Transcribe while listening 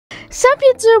Sup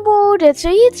YouTube, it's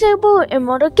YouTube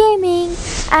Immortal Gaming,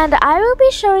 and I will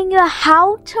be showing you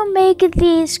how to make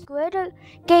the Squid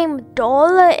Game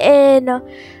doll in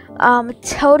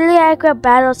Totally Accurate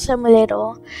Battle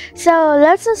Simulator. So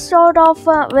let's just start off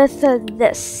with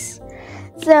this.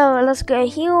 So let's go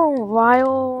here,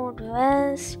 Wild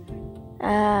West,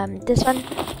 this one,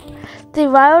 the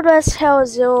Wild West Hell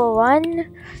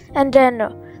 01, and then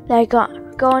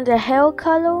go into Hell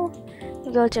color.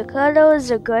 Go to colors,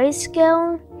 the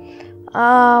grayscale,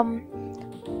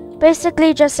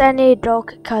 basically just any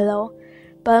dark color,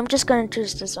 but I'm just gonna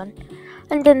choose this one.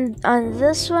 And then on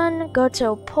this one, go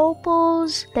to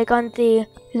purples, like on the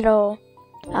little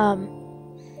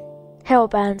hair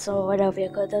bands or whatever you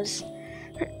call those,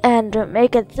 and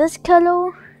make it this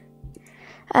color.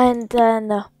 And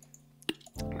then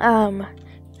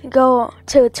go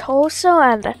to torso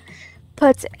and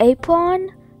put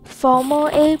apron, formal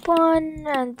apron,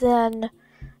 and then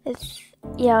it's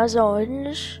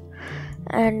orange,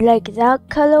 and like that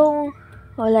color,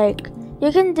 or like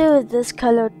you can do this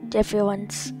color if you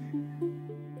want.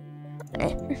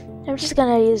 I'm just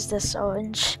gonna use this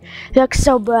orange. Looks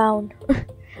so brown.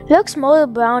 Looks more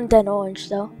brown than orange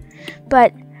though.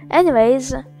 But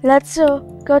anyways, let's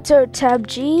go to tab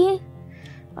G,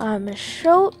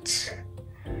 short,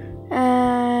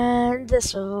 and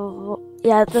this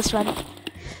one.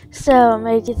 So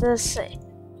make this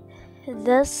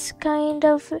kind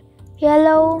of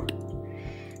yellow,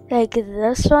 like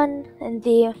this one in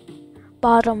the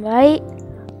bottom right,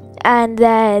 and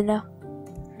then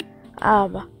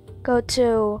go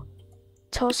to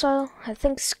torso. I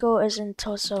think skull is in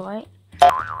torso, right?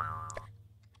 Oh,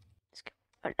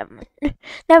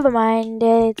 never mind,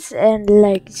 it's in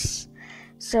legs.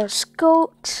 So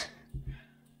scout,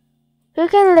 you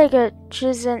can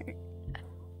choose an.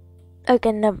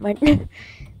 Okay, never mind.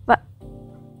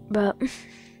 but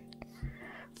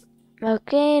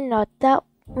okay, not that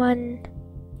one.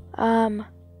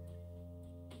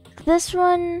 This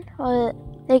one, or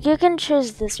like you can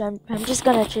choose this one. I'm just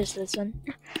gonna choose this one.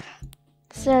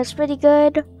 So it's pretty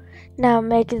good. Now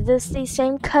make this the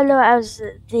same color as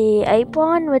the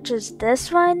apron, which is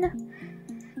this one,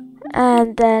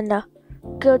 and then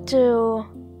go to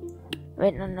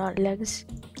not legs,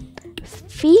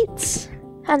 feet.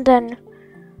 And then,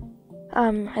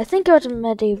 I think go to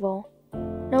medieval.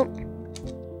 Nope.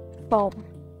 Boom.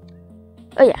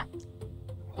 Oh yeah.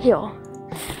 Here.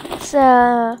 So,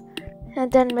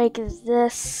 and then make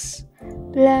this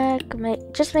black.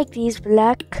 Just make these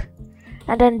black.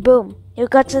 And then boom. You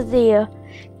got to the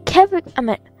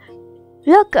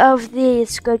look of the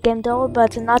Squid Game doll,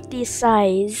 but not the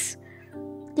size.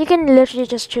 You can literally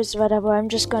just choose whatever. I'm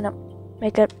just gonna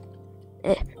make it.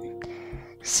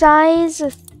 Size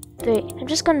 3. I'm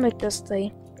just gonna make this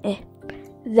 3.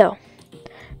 Though.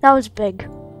 That was big.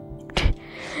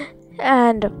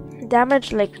 And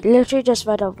damage, literally just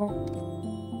whatever.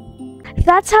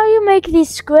 That's how you make the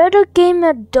Squid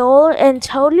Game doll in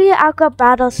Totally Accurate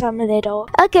Battle Simulator.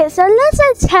 Okay, so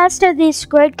let's test the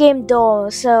Squid Game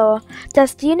doll. So,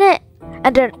 test unit,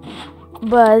 and then,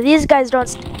 but these guys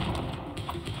don't.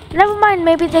 Never mind,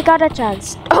 maybe they got a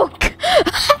chance. Oh,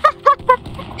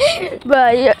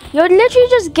 but you're literally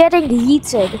just getting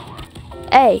yeeted.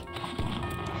 Hey.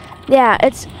 Yeah,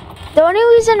 it's the only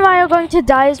reason why you're going to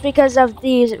die is because of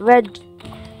the red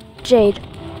jade.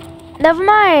 Never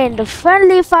mind.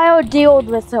 Friendly fire dealt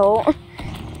with her.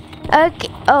 Okay.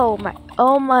 Oh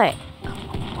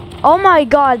my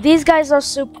god, these guys are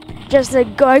just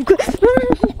going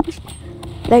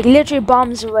literally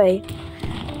bombs away.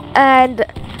 And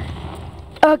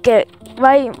okay,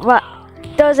 what?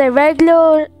 There's a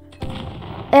regular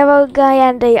arrow guy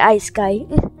and a ice guy.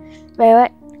 Wait,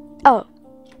 what? Oh,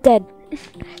 dead.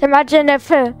 Imagine if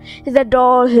the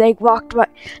doll walked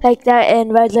like that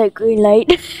in red light, green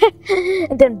light,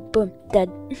 and then boom, dead.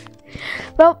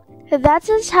 Well, that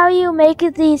is how you make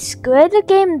the Squid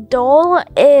Game doll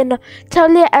in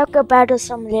Totally Accurate Battle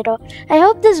Simulator. I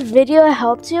hope this video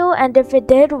helped you, and if it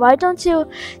did, why don't you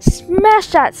smash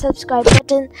that subscribe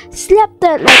button, slap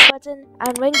that like button,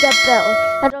 and ring that bell,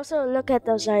 and also look at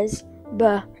those eyes.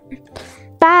 Bye.